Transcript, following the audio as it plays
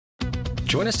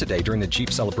Join us today during the Jeep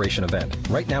Celebration event.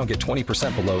 Right now, get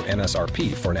 20% below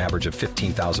MSRP for an average of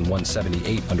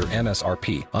 $15,178 under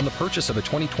MSRP on the purchase of a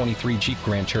 2023 Jeep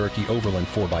Grand Cherokee Overland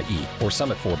 4xE or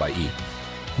Summit 4xE.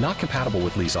 Not compatible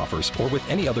with lease offers or with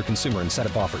any other consumer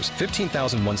incentive offers.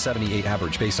 $15,178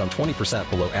 average based on 20%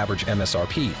 below average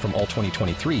MSRP from all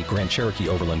 2023 Grand Cherokee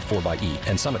Overland 4xE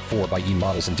and Summit 4xE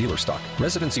models in dealer stock.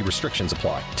 Residency restrictions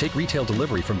apply. Take retail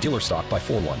delivery from dealer stock by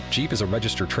 4/1. Jeep is a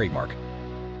registered trademark.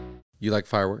 You like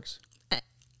fireworks?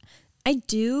 I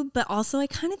do, but also I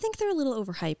kind of think they're a little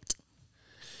overhyped.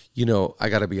 You know, I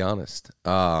got to be honest.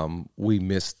 We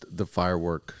missed the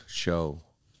firework show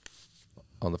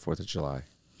on the 4th of July.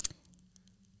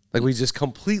 Like, we just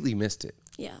completely missed it.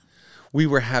 Yeah. We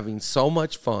were having so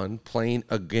much fun playing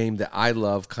a game that I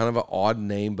love, kind of an odd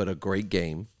name, but a great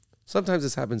game. Sometimes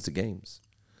this happens to games.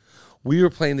 We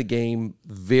were playing the game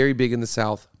very big in the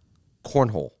South,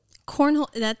 cornhole.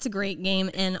 Cornhole, that's a great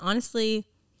game, and honestly,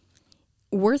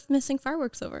 worth missing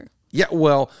fireworks over. Yeah,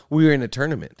 well, we were in a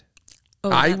tournament. Oh,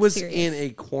 I was serious. in a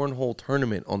cornhole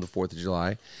tournament on the 4th of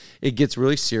July. It gets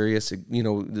really serious,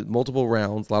 multiple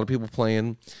rounds, a lot of people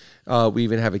playing. We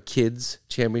even have a kids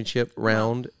championship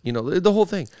round, the whole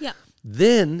thing. Yeah.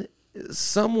 Then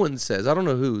someone says, I don't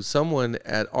know who, someone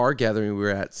at our gathering we were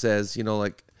at says,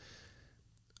 I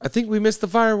think we missed the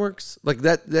fireworks. Like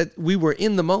that we were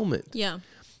in the moment. Yeah.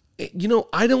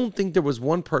 I don't think there was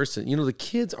one person, the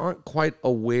kids aren't quite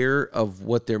aware of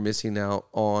what they're missing out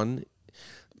on.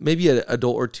 Maybe an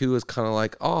adult or two is kind of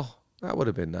like, oh, that would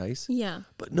have been nice. Yeah.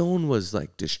 But no one was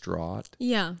like distraught.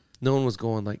 Yeah. No one was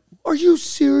going like, are you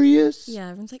serious? Yeah.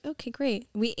 Everyone's like, okay, great.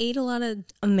 We ate a lot of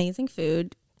amazing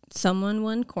food. Someone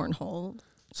won cornhole.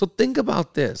 So think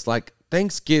about this. Like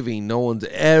Thanksgiving, no one's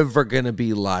ever going to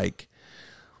be like,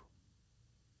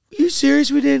 you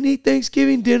serious we didn't eat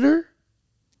Thanksgiving dinner?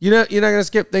 You're not going to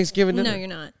skip Thanksgiving dinner? No, you're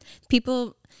not.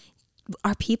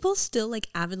 Are people still like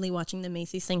avidly watching the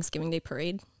Macy's Thanksgiving Day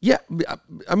Parade? Yeah.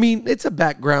 I mean, it's a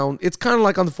background. It's kind of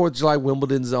like on the 4th of July,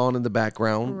 Wimbledon's on in the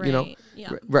background, Right.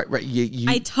 Yeah. Right.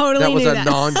 I totally that was knew a that.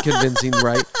 non-convincing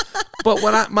right.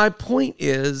 But my point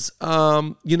is,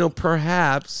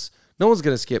 perhaps no one's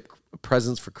going to skip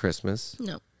presents for Christmas.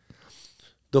 No.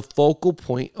 The focal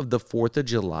point of the 4th of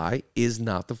July is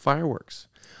not the fireworks.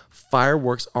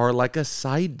 Fireworks are like a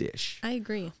side dish. I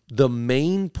agree. The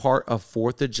main part of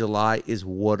 4th of July is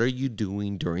what are you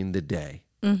doing during the day?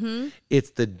 Mm-hmm.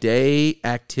 It's the day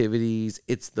activities.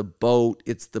 It's the boat.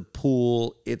 It's the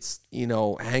pool. It's,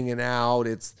 hanging out.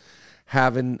 It's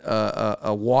having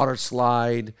a water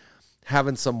slide,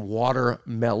 having some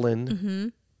watermelon. Mm-hmm.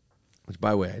 Which,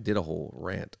 by the way, I did a whole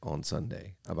rant on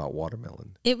Sunday about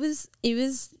watermelon. It was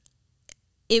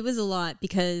a lot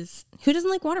because who doesn't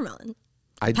like watermelon?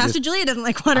 Pastor Julia doesn't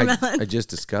like watermelon. I just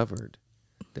discovered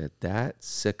that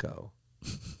sicko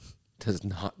does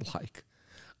not like.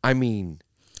 I mean,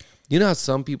 you know how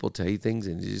some people tell you things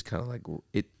and you just kind of like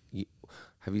it.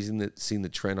 Have you seen the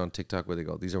trend on TikTok where they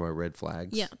go, "These are my red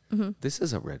flags"? Yeah. Mm-hmm. This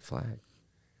is a red flag.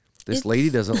 This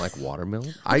lady doesn't like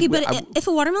watermelon. Okay, if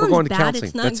a watermelon's bad, counseling.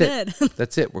 it's not good.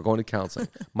 That's it. We're going to counseling.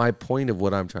 My point of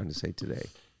what I'm trying to say today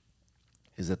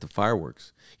is that the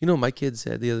fireworks. My kids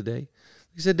said the other day.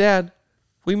 They said, "Dad,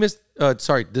 we missed.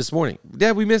 This morning,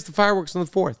 Dad, we missed the fireworks on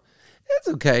the 4th. It's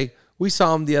okay. We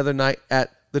saw them the other night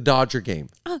at the Dodger game.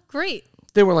 Oh, great.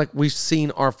 They were like, we've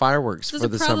seen our fireworks Those for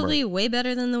the are probably summer. way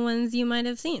better than the ones you might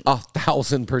have seen.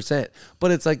 1,000%.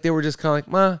 But it's like they were just kind of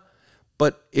like, meh.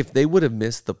 But if they would have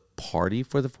missed the party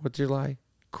for the 4th of July,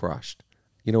 crushed.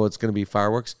 You know what's going to be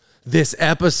fireworks? This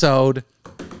episode.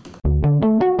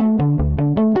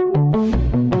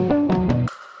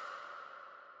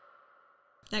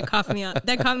 That caught me off.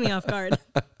 That caught me off guard.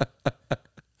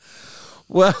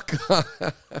 Welcome.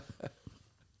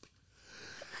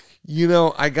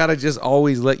 I got to just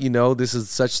always let you know this is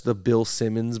such the Bill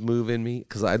Simmons move in me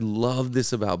because I love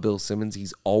this about Bill Simmons.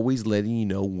 He's always letting you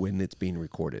know when it's being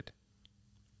recorded.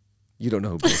 You don't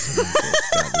know who Bill Simmons is.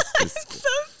 God, I'm so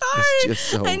sorry. It's just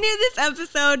so, I knew this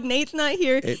episode. Nate's not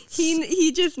here.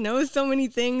 He just knows so many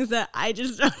things that I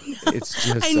just don't know. It's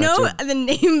just I know the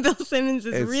name Bill Simmons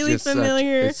is really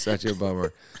familiar. It's such a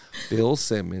bummer. Bill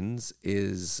Simmons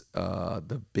is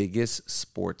the biggest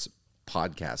sports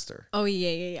podcaster. Oh,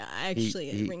 yeah. Actually,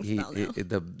 it rings a bell now.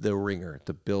 The Ringer,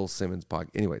 the Bill Simmons podcast.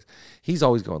 Anyways, he's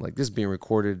always going like, this is being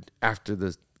recorded after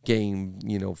the game,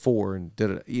 4 and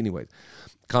da-da-da. Anyways,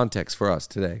 context for us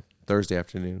today, Thursday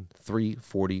afternoon,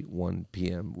 3:41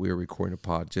 p.m. We were recording a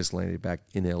pod, just landed back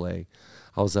in L.A.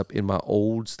 I was up in my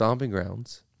old stomping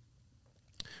grounds.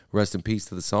 Rest in peace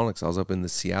to the Sonics. I was up in the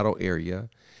Seattle area.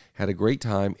 Had a great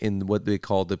time in what they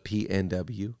call the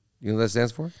PNW. You know what that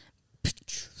stands for?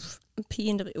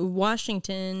 P&W,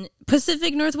 Washington,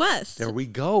 Pacific Northwest. There we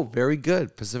go. Very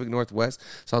good. Pacific Northwest.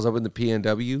 So I was up in the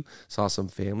PNW, saw some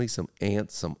family, some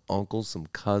aunts, some uncles, some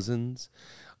cousins,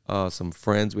 some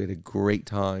friends. We had a great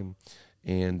time,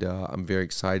 and I'm very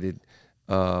excited.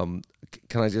 Can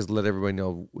I just let everybody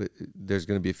know there's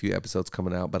going to be a few episodes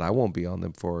coming out, but I won't be on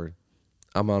them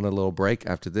I'm on a little break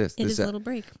after this. It is a little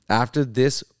break. After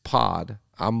this pod,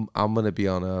 I'm going to be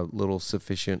on a little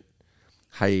sufficient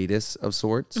hiatus of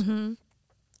sorts. Mm-hmm.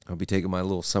 I'll be taking my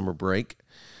little summer break,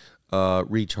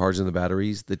 recharging the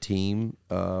batteries. The team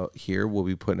here will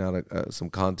be putting out some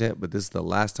content, but this is the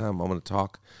last time I'm going to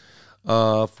talk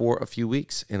for a few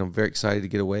weeks, and I'm very excited to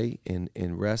get away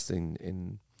and rest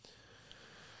and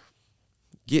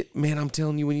get, man, I'm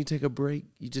telling you, when you take a break,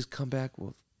 you just come back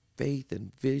with faith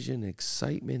and vision,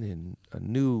 excitement, and a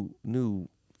new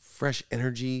fresh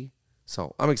energy.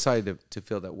 So I'm excited to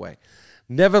feel that way.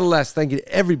 Nevertheless, thank you to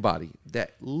everybody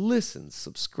that listens,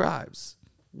 subscribes.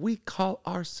 We call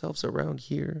ourselves around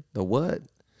here the what?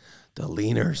 The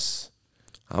leaners.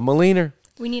 I'm a leaner.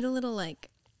 We need a little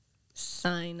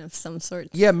sign of some sort.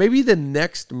 Yeah, maybe the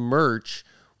next merch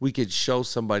we could show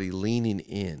somebody leaning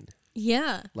in.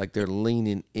 Yeah. Like they're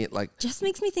leaning in. Just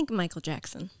makes me think of Michael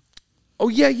Jackson. Oh,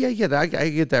 yeah. I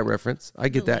get that reference. I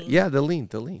get that. Lean. Yeah, the lean.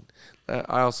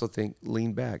 I also think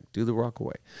lean back, do the rock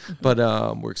away. Mm-hmm.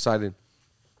 But we're excited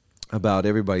about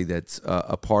everybody that's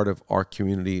a part of our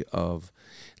community of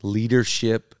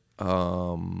leadership.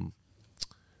 What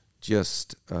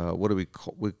do we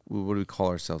call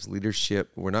ourselves?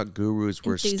 Leadership. We're not gurus.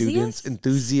 We're students,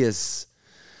 enthusiasts.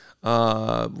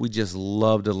 We just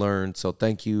love to learn. So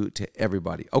thank you to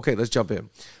everybody. Okay, let's jump in.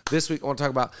 This week I want to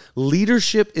talk about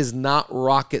leadership is not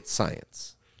rocket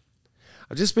science.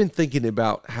 I've just been thinking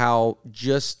about how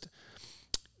just,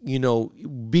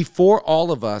 before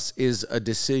all of us is a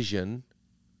decision,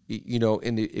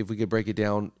 and if we could break it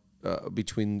down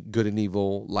between good and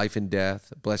evil, life and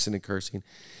death, blessing and cursing,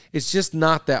 it's just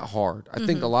not that hard. I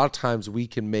think a lot of times we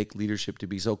can make leadership to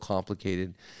be so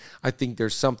complicated. I think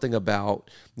there's something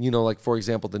about, for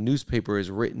example, the newspaper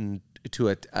is written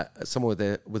to someone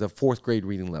with a fourth grade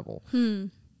reading level.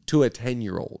 To a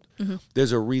 10-year-old. Mm-hmm.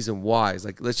 There's a reason why. It's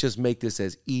like, let's just make this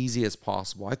as easy as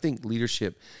possible. I think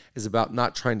leadership is about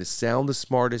not trying to sound the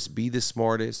smartest, be the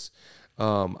smartest.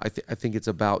 I think it's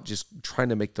about just trying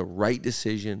to make the right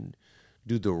decision,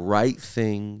 do the right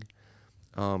thing.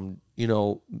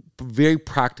 Very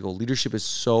practical. Leadership is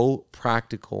so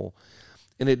practical.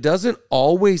 And it doesn't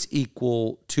always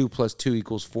equal 2 + 2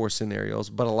 = 4 scenarios.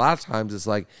 But a lot of times it's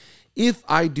like, if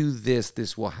I do this,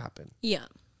 this will happen. Yeah.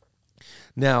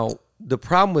 Now, the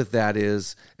problem with that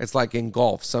is it's like in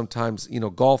golf. Sometimes,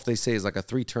 golf, they say, is like a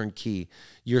 3-turn key.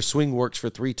 Your swing works for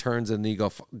 3 turns and then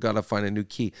you got to find a new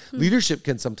key. Leadership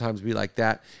can sometimes be like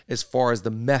that as far as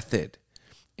the method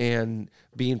and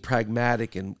being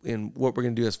pragmatic and what we're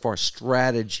going to do as far as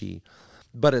strategy.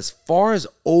 But as far as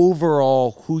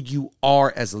overall who you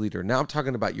are as a leader, now I'm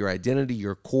talking about your identity,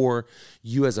 your core,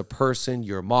 you as a person,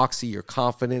 your moxie, your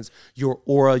confidence, your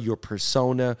aura, your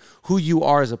persona, who you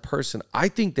are as a person. I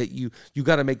think that you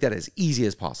got to make that as easy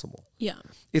as possible. Yeah.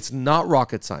 It's not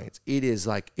rocket science. It is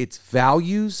it's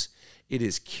values. It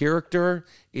is character.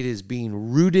 It is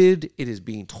being rooted. It is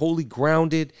being totally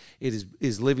grounded. It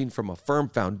is living from a firm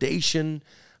foundation.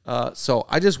 So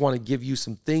I just want to give you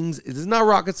some things. It is not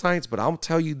rocket science, but I'll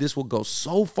tell you this will go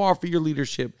so far for your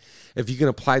leadership if you can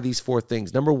apply these 4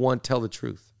 things. Number 1, tell the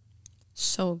truth.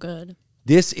 So good.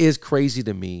 This is crazy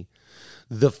to me.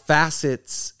 The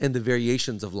facets and the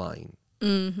variations of lying.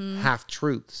 Mm-hmm.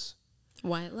 Half-truths.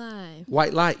 White lie.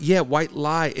 White lie. Yeah, white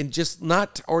lie. And just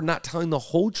not telling the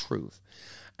whole truth.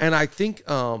 And I think...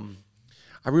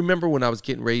 I remember when I was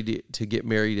getting ready to get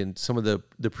married and some of the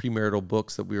premarital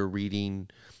books that we were reading,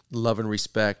 Love and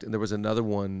Respect, and there was another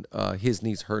one, His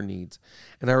Needs, Her Needs.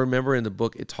 And I remember in the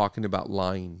book it talking about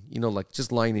lying,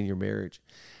 just lying in your marriage.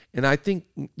 And I think,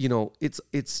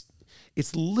 it's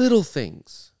little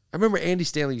things. I remember Andy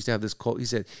Stanley used to have this quote. He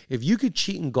said, if you could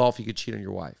cheat in golf, you could cheat on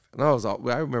your wife. And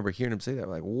I remember hearing him say that,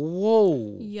 like,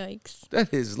 whoa. Yikes.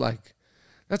 That is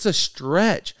that's a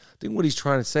stretch. I think what he's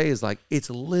trying to say is it's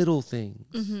little things.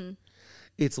 Mm-hmm.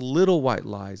 It's little white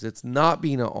lies. It's not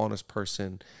being an honest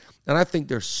person. And I think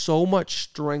there's so much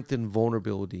strength in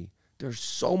vulnerability. There's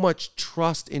so much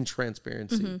trust in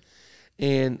transparency. Mm-hmm.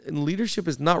 And leadership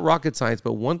is not rocket science,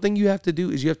 but one thing you have to do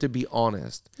is you have to be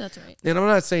honest. That's right. And I'm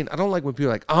not saying, I don't like when people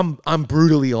are like, I'm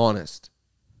brutally honest.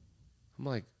 I'm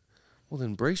like, well,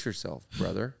 then brace yourself,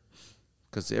 brother.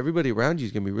 Because everybody around you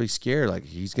is going to be really scared. Like,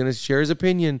 he's going to share his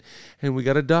opinion, and we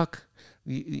got to duck.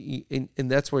 And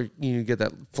that's where you get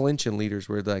that flinch in leaders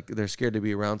where like they're scared to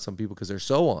be around some people because they're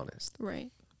so honest. Right.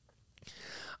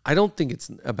 I don't think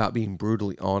it's about being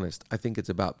brutally honest. I think it's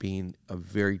about being a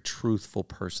very truthful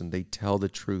person. They tell the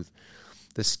truth.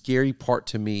 The scary part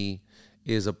to me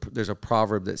is there's a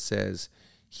proverb that says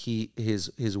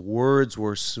his words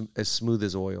were as smooth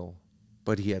as oil,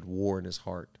 but he had war in his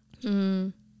heart.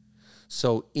 Mm.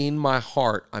 So in my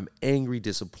heart, I'm angry,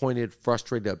 disappointed,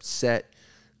 frustrated, upset,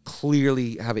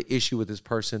 clearly have an issue with this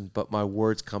person, but my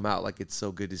words come out like, it's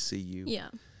so good to see you. Yeah.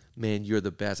 Man, you're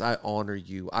the best. I honor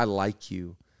you. I like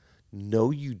you.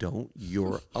 No, you don't.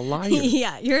 You're a liar.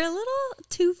 Yeah, you're a little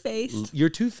two-faced. You're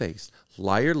two-faced.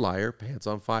 Liar, liar, pants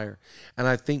on fire. And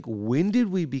I think, when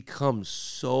did we become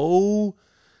so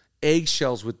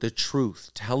eggshells with the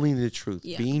truth, telling the truth,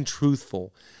 being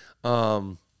truthful,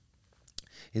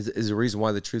 is the reason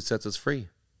why the truth sets us free.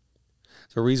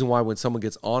 It's the reason why when someone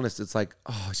gets honest, it's like,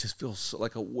 oh, I just feel so,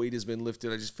 like a weight has been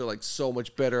lifted. I just feel like so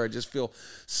much better. I just feel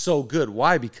so good.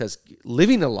 Why? Because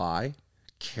living a lie,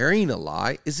 carrying a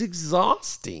lie is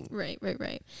exhausting. Right.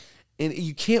 And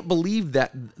you can't believe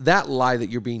that lie that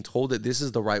you're being told that this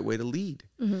is the right way to lead.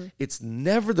 Mm-hmm. It's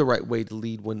never the right way to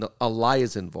lead when a lie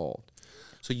is involved.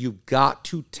 So you've got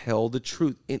to tell the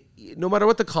truth. And no matter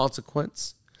what the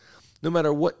consequence, no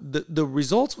matter what, the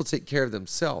results will take care of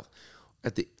themselves.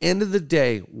 At the end of the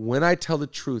day, when I tell the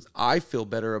truth, I feel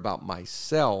better about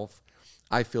myself.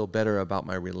 I feel better about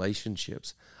my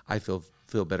relationships. I feel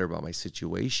better about my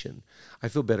situation. I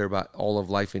feel better about all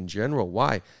of life in general.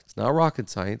 Why? It's not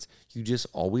rocket science. You just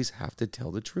always have to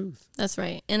tell the truth. That's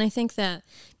right. And I think that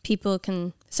people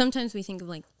sometimes we think of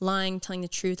like lying, telling the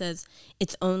truth as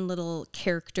its own little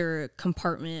character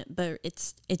compartment, but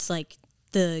it's like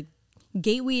the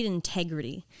gateway to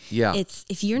integrity. Yeah.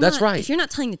 If you're not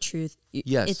telling the truth,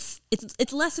 yes.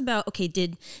 It's less about, okay,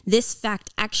 did this fact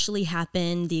actually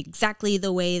happen exactly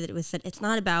the way that it was said? It's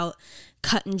not about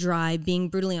cut and dry, being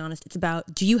brutally honest. It's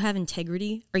about, do you have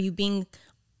integrity? Are you being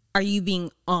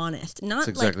honest? Not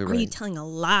exactly like, are you telling a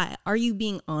lie? Are you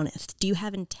being honest? Do you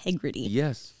have integrity?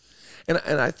 Yes. And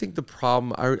I think the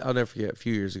problem, I'll never forget, a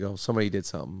few years ago, somebody did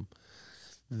something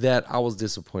that I was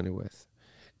disappointed with.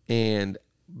 And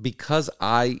because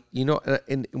and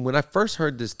when I first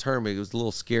heard this term, it was a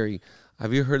little scary.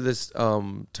 Have you heard this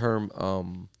term,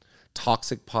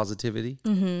 toxic positivity?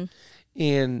 Mm-hmm.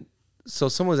 And so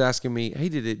someone was asking me, hey,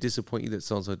 did it disappoint you that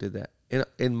so-and-so did that? And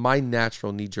in my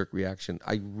natural knee-jerk reaction,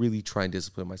 I really try and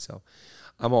discipline myself.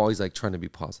 I'm always like trying to be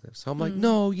positive. So I'm like,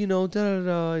 no,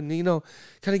 da-da-da, and,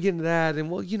 kind of get into that.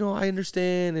 And, well, I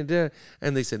understand.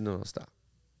 And they said, no, stop.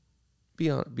 Be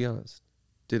honest.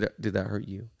 Did that hurt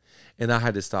you? And I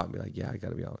had to stop and be like, yeah, I got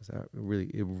to be honest. It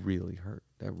really hurt.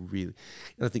 And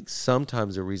I think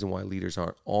sometimes the reason why leaders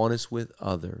aren't honest with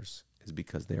others is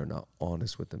because they are not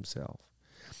honest with themselves.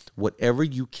 Whatever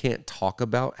you can't talk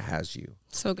about has you.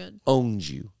 So good.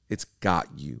 Owns you. It's got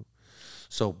you.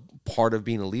 So part of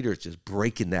being a leader is just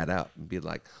breaking that up and be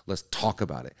like, let's talk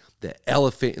about it. The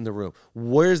elephant in the room.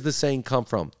 Where's the saying come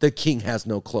from? The king has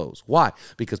no clothes. Why?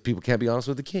 Because people can't be honest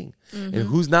with the king. Mm-hmm. And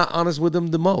who's not honest with him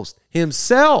the most?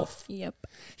 Himself. Yep.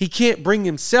 He can't bring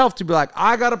himself to be like,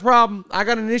 I got a problem. I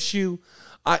got an issue.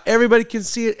 Everybody can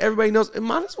see it. Everybody knows. It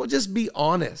might as well just be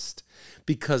honest,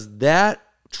 because that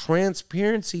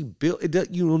transparency,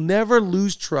 you will never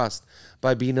lose trust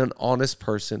by being an honest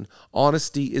person.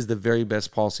 Honesty is the very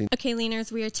best policy. Okay,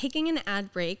 leaners, we are taking an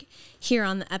ad break here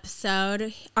on the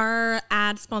episode. Our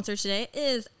ad sponsor today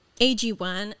is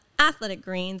AG1 Athletic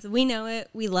Greens. We know it.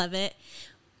 We love it.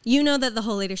 You know that the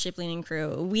whole Leadership Leaning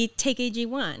crew, we take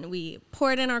AG1. We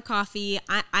pour it in our coffee.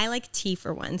 I like tea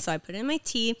for one, so I put it in my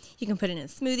tea. You can put it in a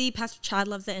smoothie. Pastor Chad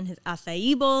loves it in his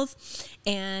acai bowls,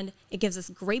 and it gives us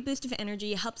a great boost of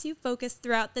energy. It helps you focus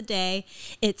throughout the day.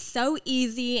 It's so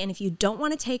easy, and if you don't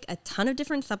want to take a ton of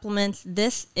different supplements,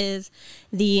 this is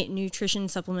the nutrition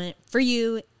supplement for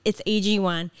you. It's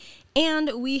AG1.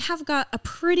 And we have got a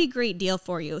pretty great deal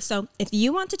for you. So if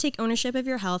you want to take ownership of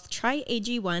your health, try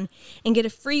AG1 and get a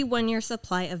free 1-year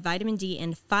supply of vitamin D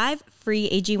and 5 free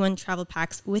AG1 travel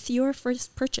packs with your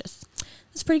first purchase.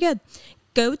 That's pretty good.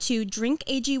 Go to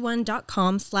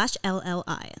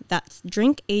drinkag1.com/LLI. That's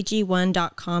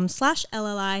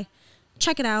drinkag1.com/LLI.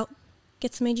 Check it out.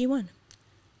 Get some AG1.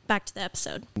 Back to the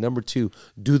episode. Number 2,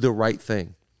 do the right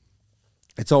thing.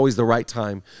 It's always the right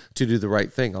time to do the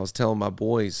right thing. I was telling my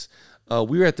boys,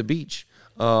 we were at the beach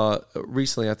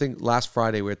recently. I think last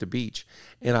Friday we were at the beach,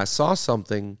 and I saw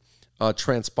something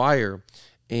transpire,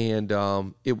 and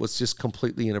it was just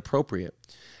completely inappropriate.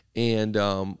 And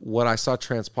what I saw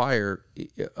transpire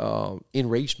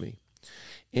enraged me.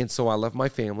 And so I left my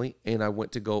family, and I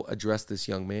went to go address this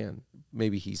young man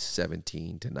maybe he's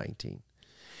 17 to 19.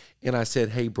 And I said,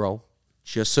 hey, bro,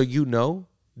 just so you know,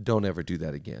 don't ever do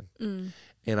that again.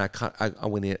 And I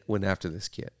went after this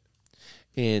kid.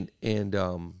 And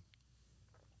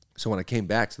so when I came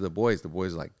back to the boys were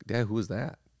like, Dad, who is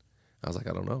that? I was like,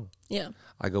 I don't know. Yeah.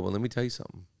 I go, well, let me tell you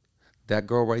something. That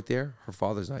girl right there, her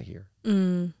father's not here.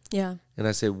 Yeah. And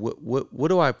I said, what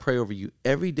do I pray over you?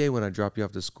 Every day when I drop you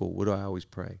off to school, what do I always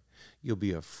pray? You'll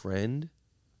be a friend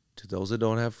to those that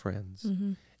don't have friends,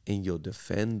 and you'll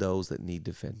defend those that need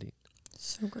defending.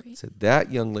 So great. I said,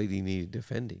 that young lady needed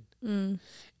defending.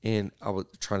 And I was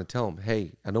trying to tell him,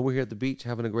 hey, I know we're here at the beach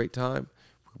having a great time.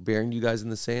 We're burying you guys in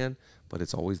the sand, but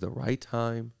it's always the right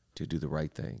time to do the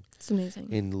right thing. It's amazing.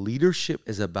 And leadership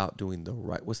is about doing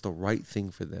what's the right thing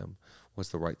for them. What's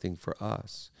the right thing for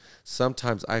us?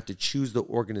 Sometimes I have to choose the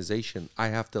organization. I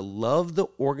have to love the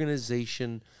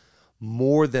organization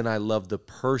more than I love the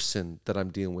person that I'm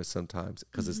dealing with sometimes,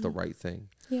 because it's the right thing.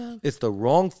 Yeah. It's the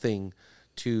wrong thing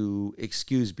to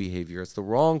excuse behavior. It's the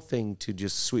wrong thing to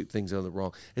just sweep things under the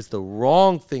wrong. It's the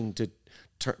wrong thing to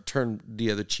turn the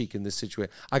other cheek in this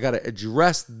situation. I got to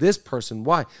address this person.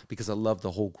 Why? Because I love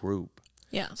the whole group.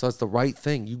 Yeah. So it's the right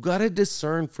thing. You got to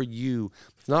discern for you.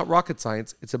 It's not rocket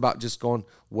science. It's about just going,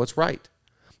 what's right?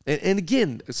 And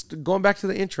again, going back to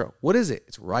the intro, what is it?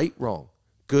 It's right, wrong,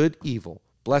 good, evil,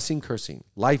 blessing, cursing,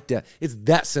 life, death. It's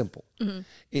that simple.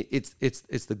 It's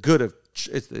the good of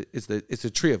it's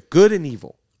the tree of good and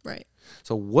evil. Right.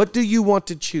 So what do you want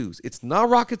to choose? It's not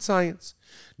rocket science.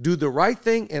 Do the right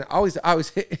thing. And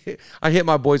I hit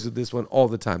my boys with this one all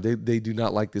the time. They do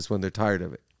not like this one. They're tired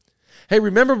of it. Hey,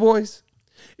 remember, boys,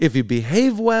 if you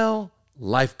behave well,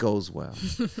 life goes well.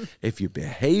 If you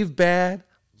behave bad,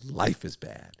 life is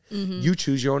bad. You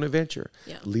choose your own adventure.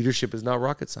 Yeah. Leadership is not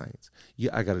rocket science.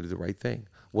 I got to do the right thing.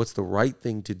 What's the right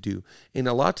thing to do? And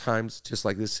a lot of times, just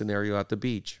like this scenario at the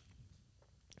beach,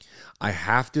 I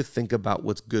have to think about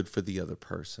what's good for the other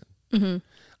person.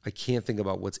 I can't think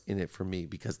about what's in it for me,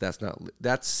 because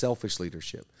that's selfish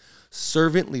leadership.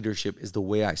 Servant leadership is the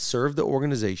way I serve the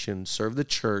organization, serve the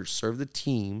church, serve the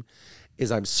team,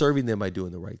 is I'm serving them by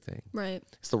doing the right thing. Right.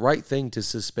 It's the right thing to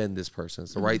suspend this person.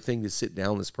 It's the right thing to sit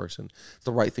down this person. It's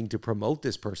the right thing to promote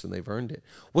this person. They've earned it.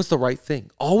 What's the right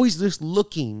thing? Always just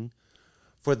looking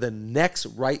for the next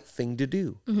right thing to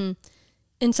do.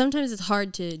 And sometimes it's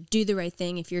hard to do the right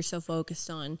thing if you're so focused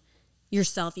on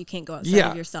yourself, you can't go outside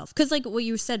of yourself. Because like what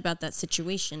you said about that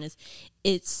situation is,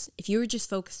 it's if you were just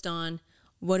focused on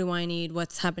what do I need,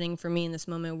 what's happening for me in this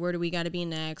moment, where do we got to be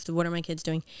next, what are my kids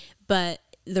doing? But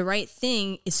the right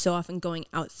thing is so often going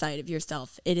outside of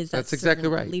yourself. It is that's exactly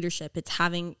right. Leadership. It's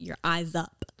having your eyes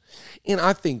up. And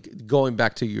I think going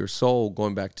back to your soul,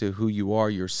 going back to who you are,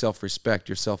 your self-respect,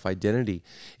 your self-identity,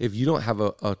 if you don't have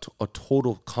a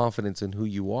total confidence in who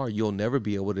you are, you'll never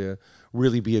be able to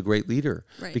really be a great leader.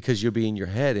 Right. Because you'll be in your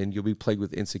head and you'll be plagued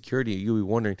with insecurity. You'll be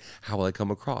wondering, how will I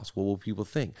come across? What will people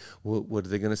think? What are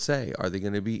they going to say? Are they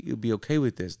going to be okay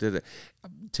with this?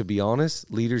 To be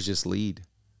honest, leaders just lead.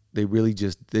 They really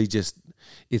just,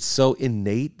 it's so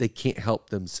innate, they can't help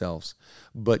themselves,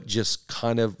 but just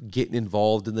kind of getting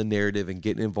involved in the narrative and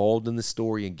getting involved in the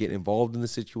story and getting involved in the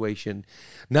situation,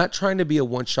 not trying to be a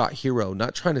one-shot hero,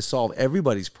 not trying to solve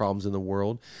everybody's problems in the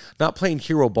world, not playing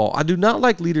hero ball. I do not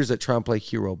like leaders that try and play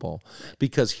hero ball,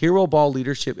 because hero ball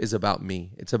leadership is about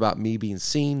me. It's about me being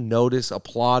seen, noticed,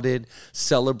 applauded,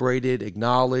 celebrated,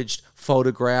 acknowledged,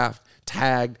 photographed,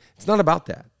 tagged. It's not about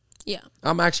that. Yeah.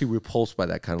 I'm actually repulsed by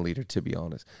that kind of leader, to be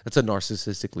honest. That's a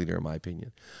narcissistic leader, in my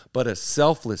opinion. But a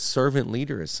selfless servant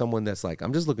leader is someone that's like,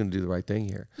 I'm just looking to do the right thing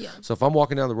here. Yeah. So if I'm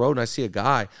walking down the road and I see a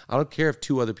guy, I don't care if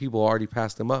 2 other people already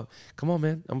passed him up. Come on,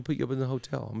 man. I'm going to put you up in the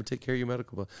hotel. I'm going to take care of your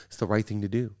medical bill. It's the right thing to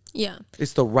do. Yeah.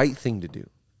 It's the right thing to do.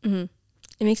 It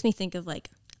makes me think of like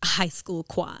a high school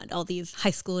quad, all these high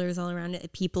schoolers all around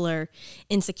it. People are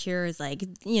insecure. Is like,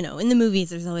 you know, in the movies,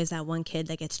 there's always that one kid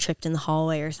that gets tripped in the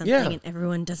hallway or something, and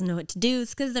everyone doesn't know what to do.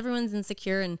 It's because everyone's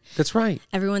insecure and that's right.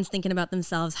 Everyone's thinking about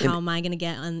themselves. How am I going to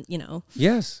get on, you know?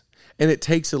 Yes. And it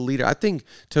takes a leader. I think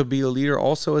to be a leader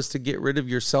also is to get rid of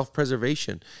your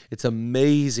self-preservation. It's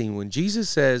amazing when Jesus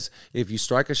says, if you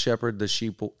strike a shepherd, the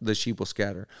sheep will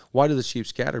scatter. Why do the sheep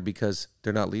scatter? Because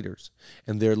they're not leaders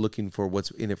and they're looking for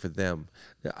what's in it for them.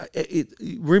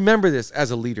 Remember this as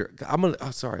a leader. I'm going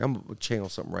to channel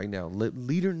something right now.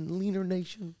 Leader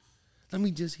nation. Let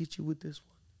me just hit you with this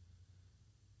one.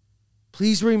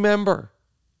 Please remember,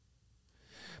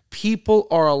 people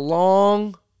are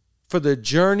along for the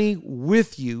journey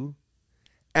with you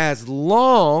as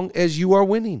long as you are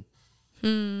winning.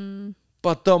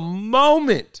 But the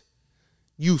moment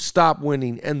you stop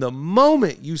winning and the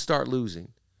moment you start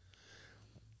losing,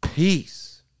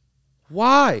 peace,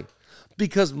 Why?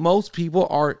 Because most people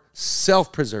are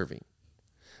self-preserving.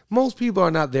 Most people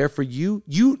are not there for you.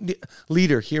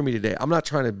 Leader, hear me today. I'm not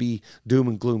trying to be doom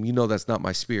and gloom. You know that's not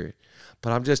my spirit.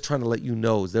 But I'm just trying to let you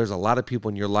know there's a lot of people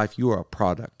in your life. You are a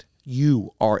product.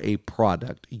 You are a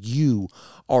product. You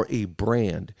are a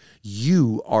brand.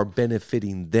 You are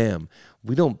benefiting them.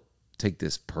 We don't take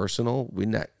this personal. We're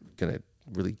not going to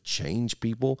really change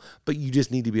people, but you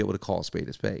just need to be able to call a spade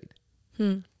a spade.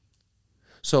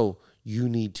 So you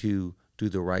need to do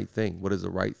the right thing. What is the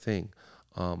right thing?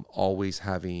 Always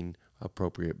having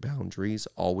appropriate boundaries,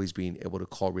 always being able to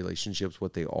call relationships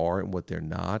what they are and what they're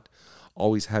not,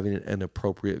 always having an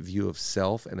appropriate view of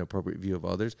self and appropriate view of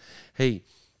others. Hey,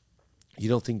 you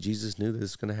don't think Jesus knew this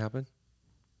was going to happen?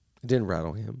 It didn't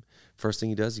rattle him. First thing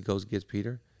he does, he goes and gets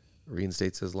Peter,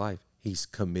 reinstates his life. He's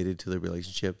committed to the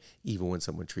relationship even when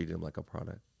someone treated him like a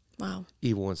product. Wow.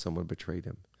 Even when someone betrayed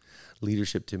him.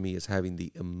 Leadership to me is having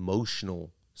the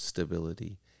emotional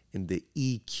stability and the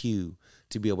EQ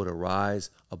to be able to rise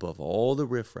above all the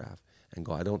riffraff and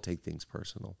go, I don't take things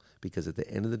personal. Because at the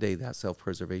end of the day, that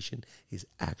self-preservation is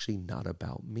actually not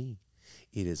about me.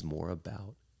 It is more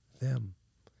about them.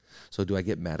 So do I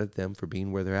get mad at them for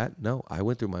being where they're at? No, I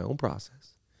went through my own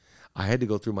process. I had to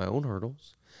go through my own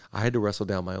hurdles. I had to wrestle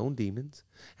down my own demons,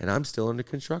 and I'm still under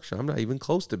construction. I'm not even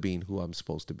close to being who I'm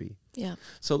supposed to be. Yeah.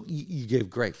 So you give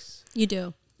grace. You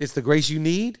do. It's the grace you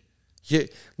need.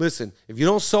 Listen, if you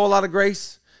don't sow a lot of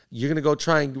grace, you're going to go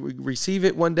try and receive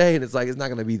it one day, and it's like it's not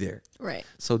going to be there. Right.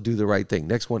 So do the right thing.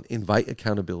 Next one, invite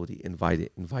accountability. Invite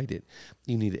it.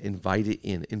 You need to invite it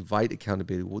in. Invite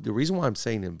accountability. Well, the reason why I'm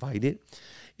saying invite it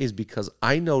is because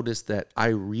I noticed that I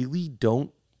really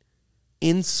don't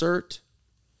insert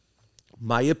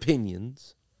my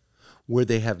opinions where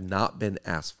they have not been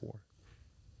asked for.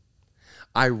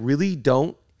 I really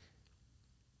don't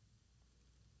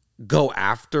go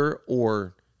after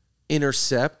or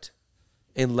intercept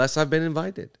unless I've been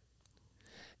invited.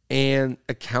 And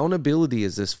accountability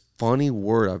is this funny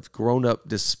word. I've grown up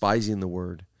despising the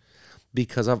word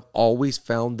because I've always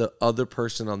found the other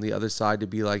person on the other side to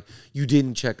be like, you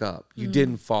didn't check up. You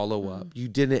didn't follow up. You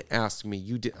didn't ask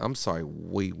me. I'm sorry.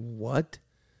 Wait, what?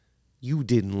 You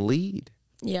didn't lead.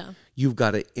 Yeah. You've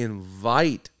got to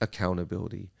invite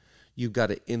accountability. You've got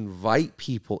to invite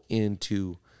people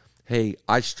into, hey,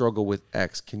 I struggle with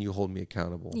X. Can you hold me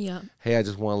accountable? Yeah. Hey, I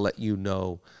just want to let you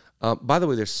know. By the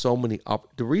way, there's so many.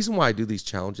 The reason why I do these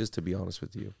challenges, to be honest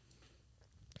with you,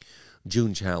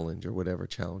 June challenge or whatever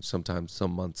challenge. Sometimes,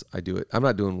 some months I do it. I'm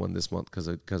not doing one this month because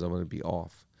I'm going to be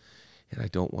off. And I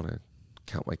don't want to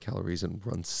count my calories and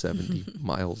run 70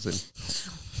 miles.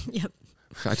 And Yep.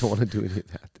 I don't want to do any of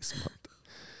that this month.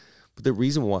 But the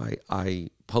reason why I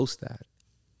post that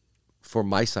for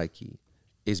my psyche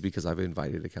is because I've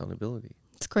invited accountability.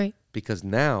 It's great. Because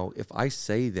now if I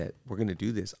say that we're going to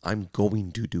do this, I'm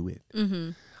going to do it.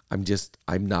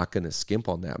 I'm not going to skimp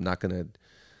on that. I'm not going to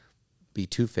be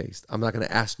two-faced. I'm not going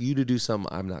to ask you to do something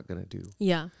I'm not going to do.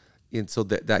 Yeah. And so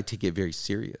that I take it very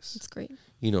serious. It's great.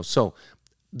 So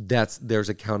there's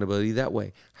accountability that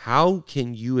way. How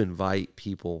can you invite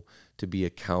people to be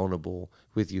accountable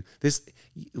with you?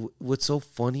 What's so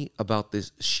funny about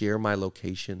this share my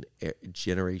location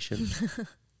generation?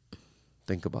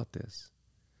 Think about this.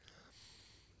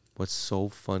 What's so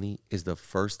funny is the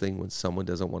first thing when someone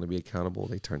doesn't want to be accountable,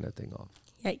 they turn that thing off.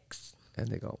 Yikes. And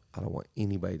they go, I don't want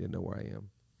anybody to know where I am.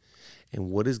 And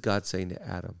what is God saying to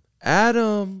Adam?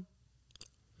 Adam,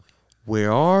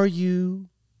 where are you?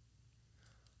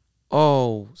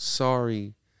 Oh,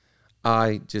 sorry.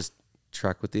 I just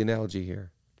track with the analogy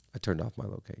here. I turned off my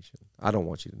location. I don't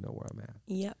want you to know where I'm at.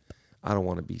 Yep. I don't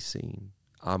want to be seen.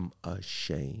 I'm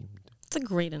ashamed. It's a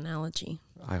great analogy.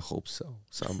 I hope so.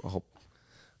 So I hope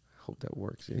that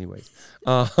works. Anyways,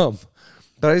 but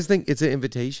I just think it's an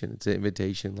invitation. It's an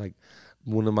invitation. Like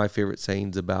one of my favorite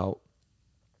sayings about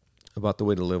the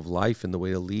way to live life and the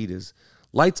way to lead is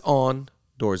lights on,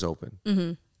 doors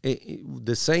open.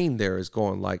 The saying there is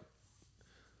going like,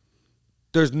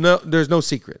 there's no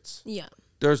secrets. Yeah.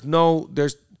 There's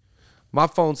my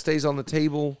phone stays on the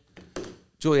table.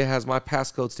 Julia has my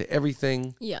passcodes to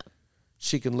everything. Yeah.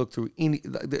 She can look through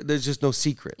there's just no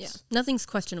secrets. Yeah. Nothing's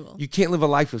questionable. You can't live a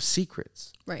life of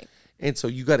secrets. Right. And so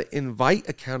you got to invite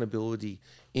accountability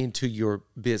into your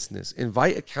business.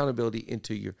 Invite accountability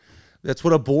into that's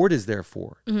what a board is there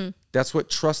for. That's what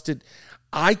trusted.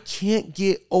 I can't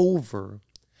get over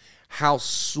how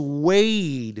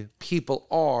swayed people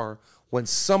are when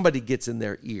somebody gets in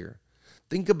their ear.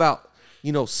 Think about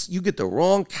you get the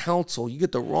wrong counsel, you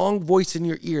get the wrong voice in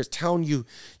your ears telling you,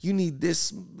 you need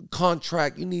this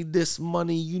contract, you need this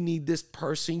money, you need this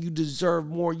person, you deserve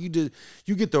more. You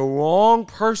get the wrong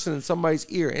person in somebody's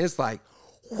ear, and it's like,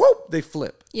 whoop, they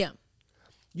flip. Yeah.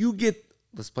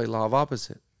 Let's play law of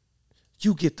opposite.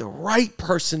 You get the right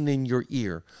person in your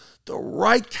ear, the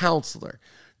right counselor.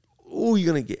 Oh,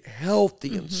 you're going to get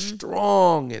healthy and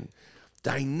strong and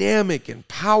dynamic and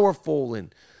powerful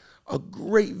and a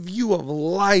great view of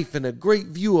life and a great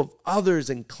view of others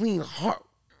and clean heart.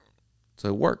 So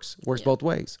it works. It works both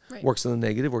ways. Right. Works in the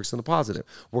negative, works in the positive.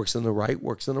 Works in the right,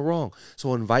 works in the wrong.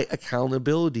 So invite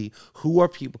accountability. Who are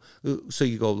people? So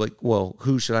you go like, well,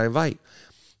 who should I invite?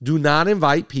 Do not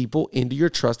invite people into your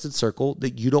trusted circle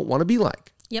that you don't want to be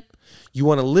like. Yep. You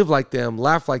want to live like them,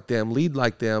 laugh like them, lead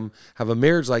like them, have a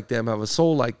marriage like them, have a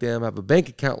soul like them, have a bank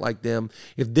account like them.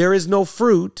 If there is no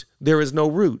fruit, there is no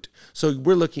root. So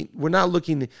we're not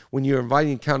looking, when you're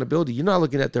inviting accountability, you're not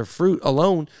looking at their fruit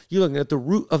alone. You're looking at the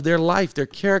root of their life, their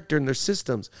character, and their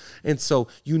systems. And so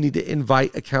you need to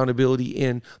invite accountability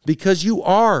in, because you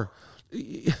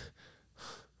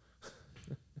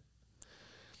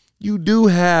do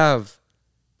have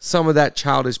some of that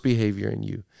childish behavior in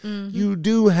you. Mm-hmm. You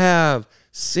do have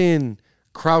sin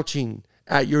crouching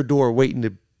at your door waiting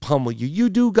to pummel you. You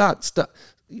do got stuff.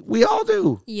 We all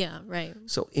do. Yeah, right.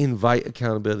 So invite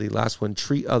accountability. Last one,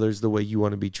 treat others the way you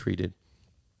want to be treated.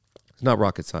 It's not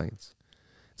rocket science.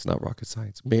 It's not rocket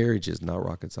science. Marriage is not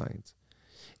rocket science.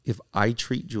 If I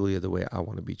treat Julia the way I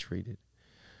want to be treated,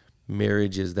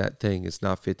 marriage is that thing. It's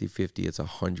not 50-50. It's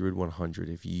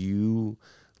 100-100. If you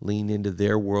lean into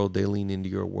their world, they lean into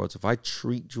your world. So if I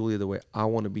treat Julia the way I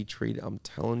want to be treated, I'm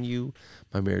telling you,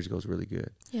 my marriage goes really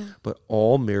good. Yeah. But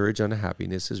all marriage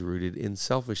unhappiness is rooted in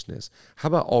selfishness. How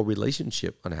about all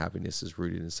relationship unhappiness is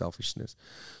rooted in selfishness?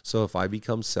 So if I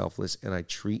become selfless and I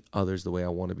treat others the way I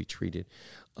want to be treated,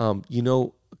 a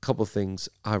couple of things.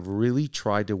 I've really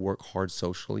tried to work hard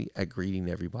socially at greeting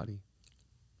everybody.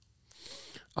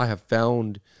 I have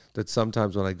found that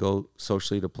sometimes when I go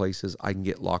socially to places, I can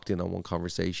get locked in on one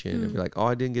conversation and be like, oh,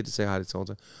 I didn't get to say hi to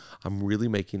so-and-so. I'm really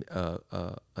making an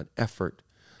effort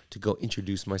to go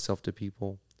introduce myself to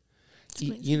people.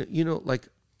 Like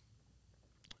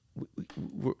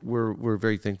we're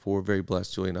very thankful. We're very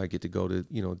blessed. Julie and I get to go to,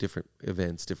 different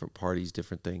events, different parties,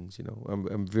 different things.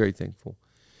 I'm very thankful.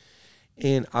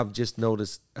 And I've just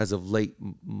noticed as of late,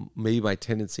 maybe my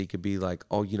tendency could be like,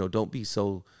 oh, don't be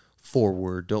so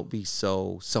forward, don't be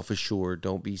so self-assured,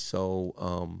 don't be so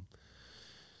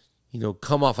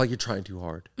come off like you're trying too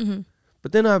hard. Mm-hmm.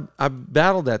 But then I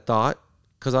battled that thought,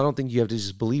 because I don't think you have to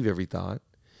just believe every thought.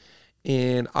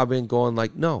 And I've been going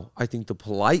like, no, I think the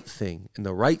polite thing and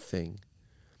the right thing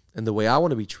and the way I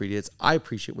want to be treated is I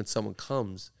appreciate when someone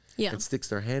comes and sticks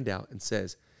their hand out and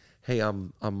says, hey,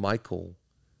 I'm Michael.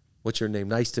 What's your name?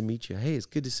 Nice to meet you. Hey, it's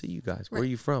good to see you guys. Where are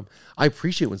you from? I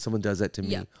appreciate when someone does that to me.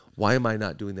 Yeah. Why am I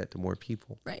not doing that to more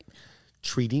people? Right.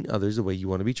 Treating others the way you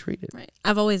want to be treated. Right.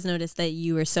 I've always noticed that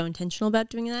you were so intentional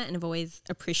about doing that, and I've always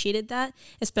appreciated that,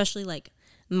 especially like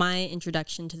my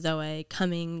introduction to Zoe,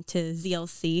 coming to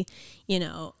ZLC.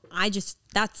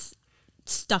 That's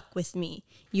stuck with me,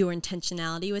 your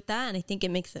intentionality with that, and I think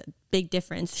it makes a big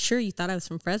difference. Sure, you thought I was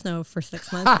from Fresno for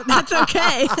 6 months, but that's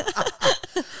okay.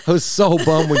 I was so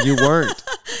bummed when you weren't.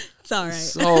 It's all right.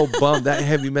 So bummed.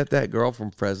 Have you met that girl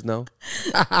from Fresno?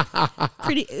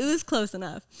 It was close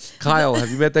enough. Kyle, have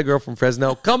you met that girl from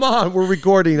Fresno? Come on, we're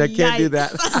recording. I can't do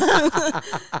that.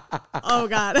 Oh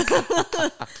God.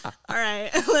 All right.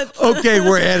 Okay,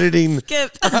 we're editing.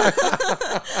 Skip.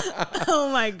 Oh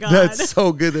my God. That's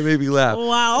so good. That made me laugh.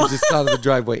 Wow. I just thought of the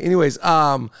driveway. Anyways,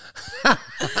 wow.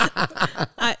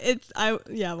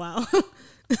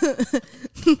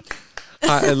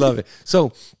 I love it.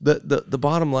 So the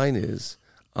bottom line is,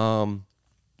 we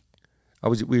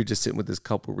were just sitting with this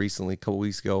couple recently, a couple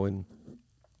weeks ago, and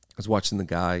I was watching the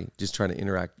guy just trying to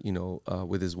interact,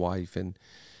 with his wife, and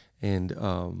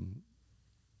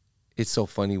it's so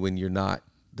funny when you're not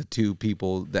the two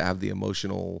people that have the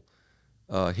emotional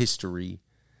history,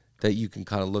 that you can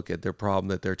kind of look at their problem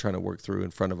that they're trying to work through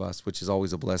in front of us, which is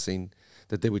always a blessing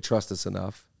that they would trust us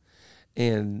enough.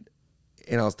 And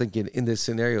I was thinking, in this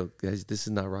scenario, guys, this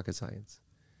is not rocket science.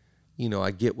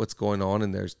 I get what's going on,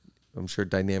 and there's, I'm sure,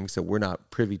 dynamics that we're not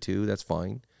privy to. That's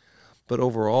fine. But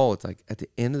overall, it's like, at the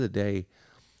end of the day,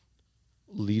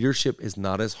 leadership is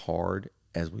not as hard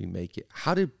as we make it.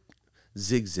 How did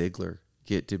Zig Ziglar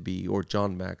get to be, or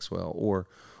John Maxwell, or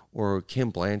Kim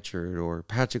Blanchard, or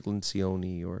Patrick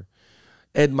Lencioni, or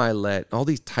Ed Milet, all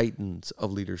these titans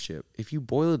of leadership? If you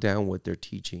boil down what they're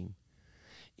teaching,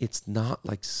 it's not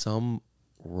like some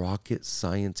rocket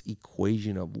science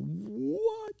equation of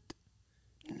what?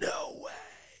 No way.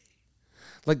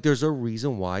 Like, there's a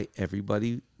reason why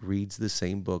everybody reads the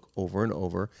same book over and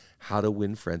over, How to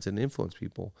Win Friends and Influence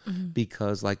People.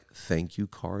 Because, like, thank you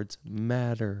cards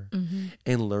matter.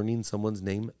 And learning someone's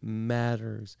name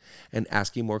matters. And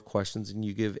asking more questions than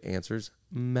you give answers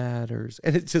matters.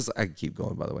 And it's just, I keep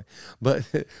going, by the way.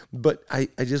 But I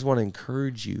just want to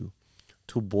encourage you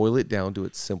to boil it down to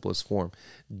its simplest form.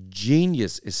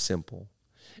 Genius is simple.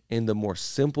 And the more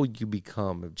simple you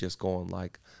become of just going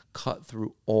like, cut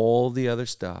through all the other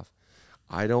stuff.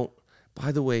 By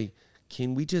the way,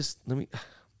 can we just,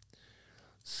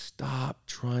 stop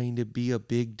trying to be a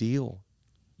big deal.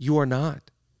 You are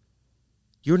not.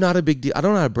 You're not a big deal. I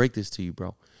don't know how to break this to you,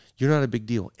 bro. You're not a big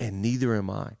deal, and neither am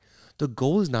I. The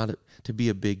goal is not to be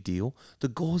a big deal. The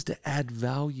goal is to add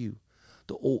value.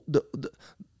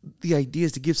 The idea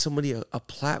is to give somebody a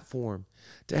platform,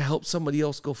 to help somebody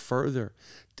else go further.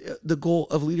 The goal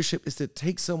of leadership is to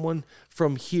take someone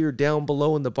from here down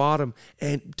below in the bottom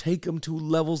and take them to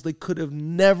levels they could have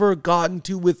never gotten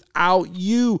to without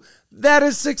you. That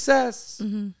is success.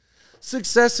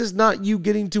 Success is not you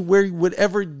getting to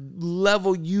whatever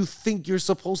level you think you're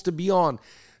supposed to be on.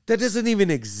 That doesn't even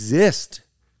exist.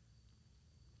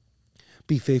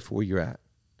 Be faithful where you're at.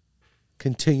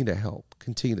 Continue to help.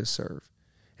 Continue to serve.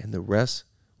 And the rest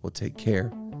will take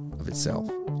care of itself.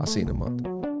 I'll see you in a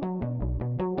month.